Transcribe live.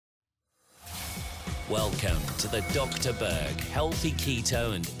Welcome to the Dr. Berg Healthy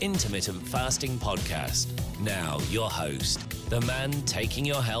Keto and Intermittent Fasting Podcast. Now, your host, the man taking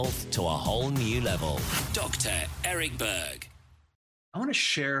your health to a whole new level, Dr. Eric Berg. I want to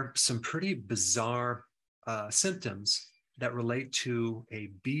share some pretty bizarre symptoms that relate to a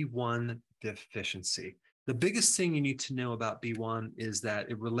B1 deficiency. The biggest thing you need to know about B1 is that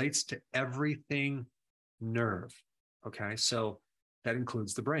it relates to everything nerve. Okay, so that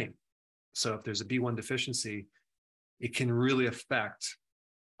includes the brain. So if there's a B1 deficiency, it can really affect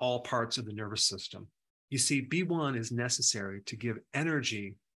all parts of the nervous system. You see, B1 is necessary to give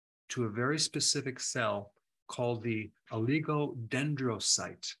energy to a very specific cell called the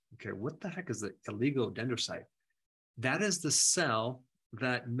oligodendrocyte. Okay, what the heck is the oligodendrocyte? That is the cell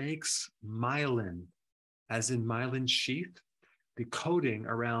that makes myelin, as in myelin sheath, the coating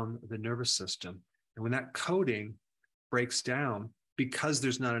around the nervous system. And when that coating breaks down, because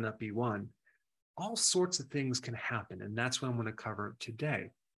there's not enough B1, all sorts of things can happen. And that's what I'm going to cover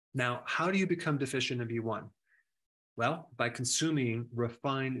today. Now, how do you become deficient in B1? Well, by consuming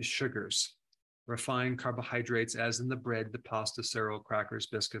refined sugars, refined carbohydrates, as in the bread, the pasta, cereal, crackers,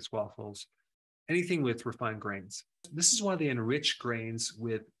 biscuits, waffles, anything with refined grains. This is why they enrich grains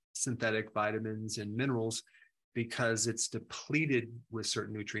with synthetic vitamins and minerals, because it's depleted with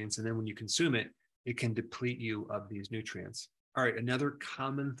certain nutrients. And then when you consume it, it can deplete you of these nutrients. All right, another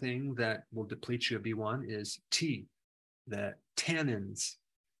common thing that will deplete you of B1 is tea. The tannins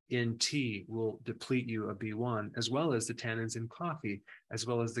in tea will deplete you of B1, as well as the tannins in coffee, as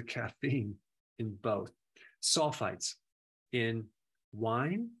well as the caffeine in both. Sulfites in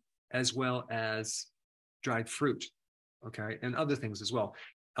wine, as well as dried fruit, okay, and other things as well.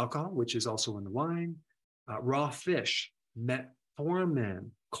 Alcohol, which is also in the wine, raw fish, metformin,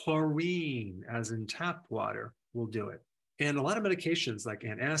 chlorine, as in tap water, will do it. And a lot of medications like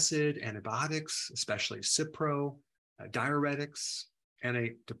antacid, antibiotics, especially Cipro, diuretics,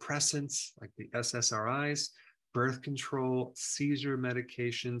 antidepressants like the SSRIs, birth control, seizure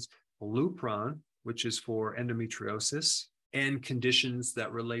medications, Lupron, which is for endometriosis, and conditions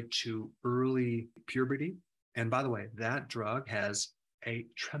that relate to early puberty. And by the way, that drug has a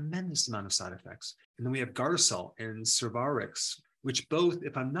tremendous amount of side effects. And then we have Gardasil and Cervarix, which both,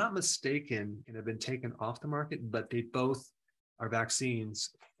 if I'm not mistaken, have been taken off the market, but they both are vaccines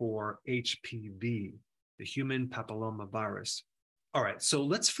for HPV, the human papillomavirus. All right, so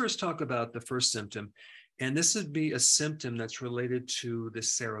let's first talk about the first symptom. And this would be a symptom that's related to the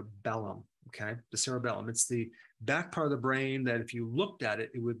cerebellum, okay? The cerebellum, it's the back part of the brain that if you looked at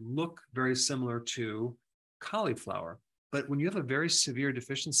it, it would look very similar to cauliflower. But when you have a very severe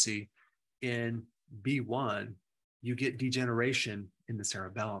deficiency in B1, you get degeneration in the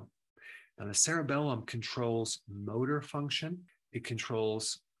cerebellum. Now, the cerebellum controls motor function. It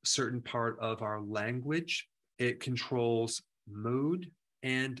controls a certain part of our language. It controls mood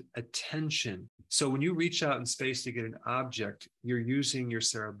and attention. So when you reach out in space to get an object, you're using your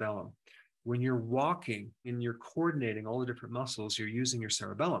cerebellum. When you're walking and you're coordinating all the different muscles, you're using your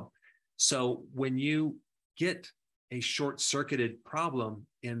cerebellum. So when you get a short-circuited problem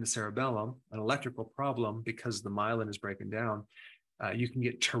in the cerebellum, an electrical problem because the myelin is breaking down, you can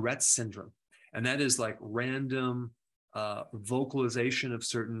get Tourette's syndrome. And that is like random vocalization of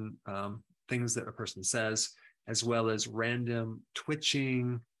certain things that a person says, as well as random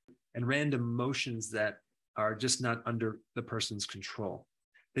twitching and random motions that are just not under the person's control.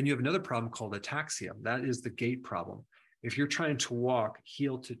 Then you have another problem called ataxia. That is the gait problem. If you're trying to walk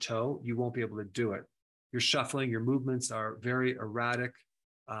heel to toe, you won't be able to do it. You're shuffling, your movements are very erratic,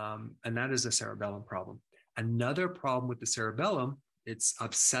 and that is a cerebellum problem. Another problem with the cerebellum, it's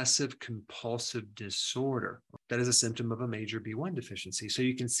obsessive compulsive disorder. That is a symptom of a major B1 deficiency. So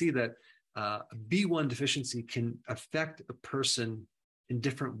you can see that B1 deficiency can affect a person in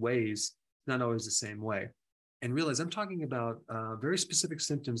different ways, not always the same way. And realize I'm talking about very specific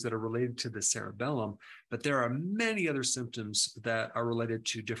symptoms that are related to the cerebellum, but there are many other symptoms that are related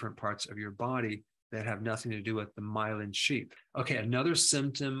to different parts of your body that have nothing to do with the myelin sheath. Okay, another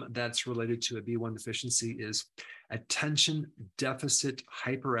symptom that's related to a B1 deficiency is attention deficit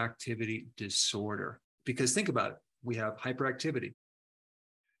hyperactivity disorder. Because think about it, we have hyperactivity.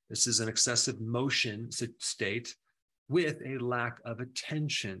 This is an excessive motion state with a lack of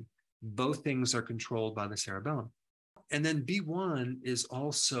attention. Both things are controlled by the cerebellum. And then B1 is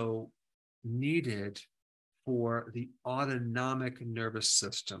also needed for the autonomic nervous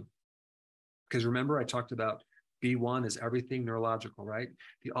system. Because remember, I talked about B1 is everything neurological, right?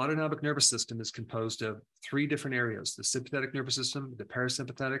 The autonomic nervous system is composed of three different areas: the sympathetic nervous system, the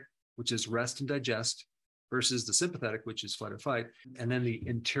parasympathetic, which is rest and digest, versus the sympathetic, which is flight or fight, and then the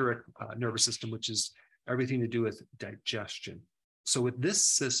enteric nervous system, which is everything to do with digestion. So with this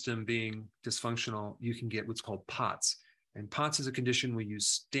system being dysfunctional, you can get what's called POTS. And POTS is a condition where you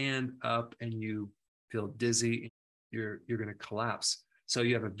stand up and you feel dizzy, you're going to collapse. So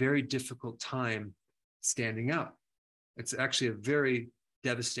you have a very difficult time standing up. It's actually a very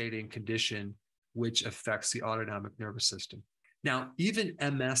devastating condition which affects the autonomic nervous system. Now, even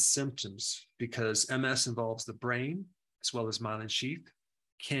MS symptoms, because MS involves the brain as well as myelin sheath,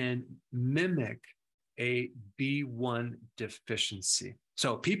 can mimic a B1 deficiency.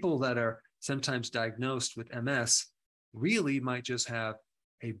 So people that are sometimes diagnosed with MS really might just have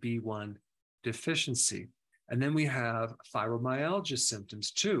a B1 deficiency. And then we have fibromyalgia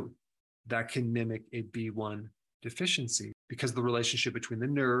symptoms too that can mimic a B1 deficiency because of the relationship between the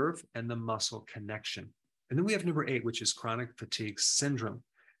nerve and the muscle connection. And then we have number 8, which is chronic fatigue syndrome,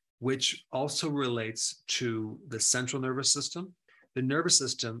 which also relates to the central nervous system. The nervous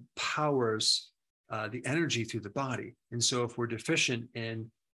system powers the energy through the body. And so if we're deficient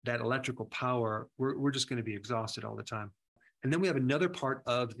in that electrical power, we're just going to be exhausted all the time. And then we have another part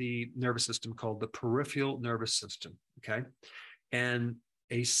of the nervous system called the peripheral nervous system, okay? And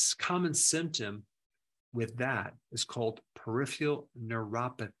a common symptom with that is called peripheral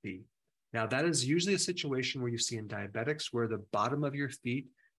neuropathy. Now, that is usually a situation where you see in diabetics where the bottom of your feet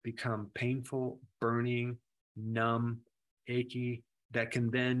become painful, burning, numb, achy, that can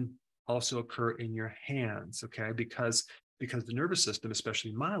then also occur in your hands, okay? Because the nervous system,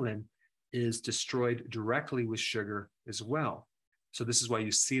 especially myelin, is destroyed directly with sugar as well. So this is why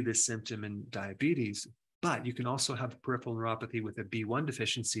you see this symptom in diabetes, but you can also have peripheral neuropathy with a B1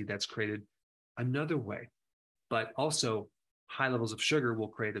 deficiency that's created another way. But also high levels of sugar will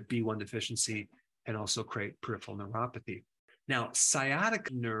create a B1 deficiency and also create peripheral neuropathy. Now,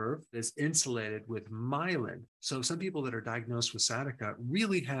 sciatic nerve is insulated with myelin. So some people that are diagnosed with sciatica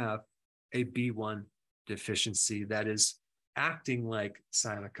really have a B1 deficiency that is acting like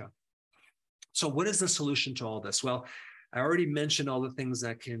sciatica. So what is the solution to all this? Well, I already mentioned all the things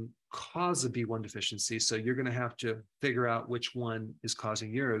that can cause a B1 deficiency. So you're going to have to figure out which one is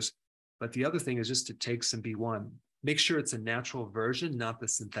causing yours. But the other thing is just to take some B1. Make sure it's a natural version, not the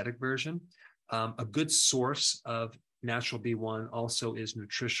synthetic version. A good source of natural B1 also is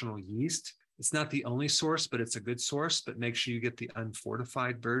nutritional yeast. It's not the only source, but it's a good source, but make sure you get the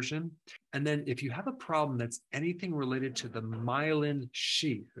unfortified version. And then if you have a problem that's anything related to the myelin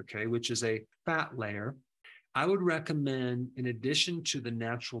sheath, okay, which is a fat layer, I would recommend, in addition to the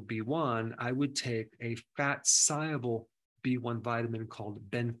natural B1, I would take a fat-soluble B1 vitamin called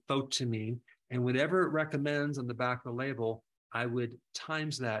benfotiamine. And whatever it recommends on the back of the label, I would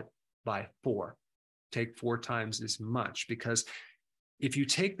times that by 4. Take 4 times as much, because if you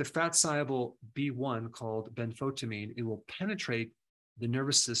take the fat-soluble B1 called benfotiamine, it will penetrate the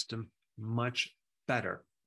nervous system much better.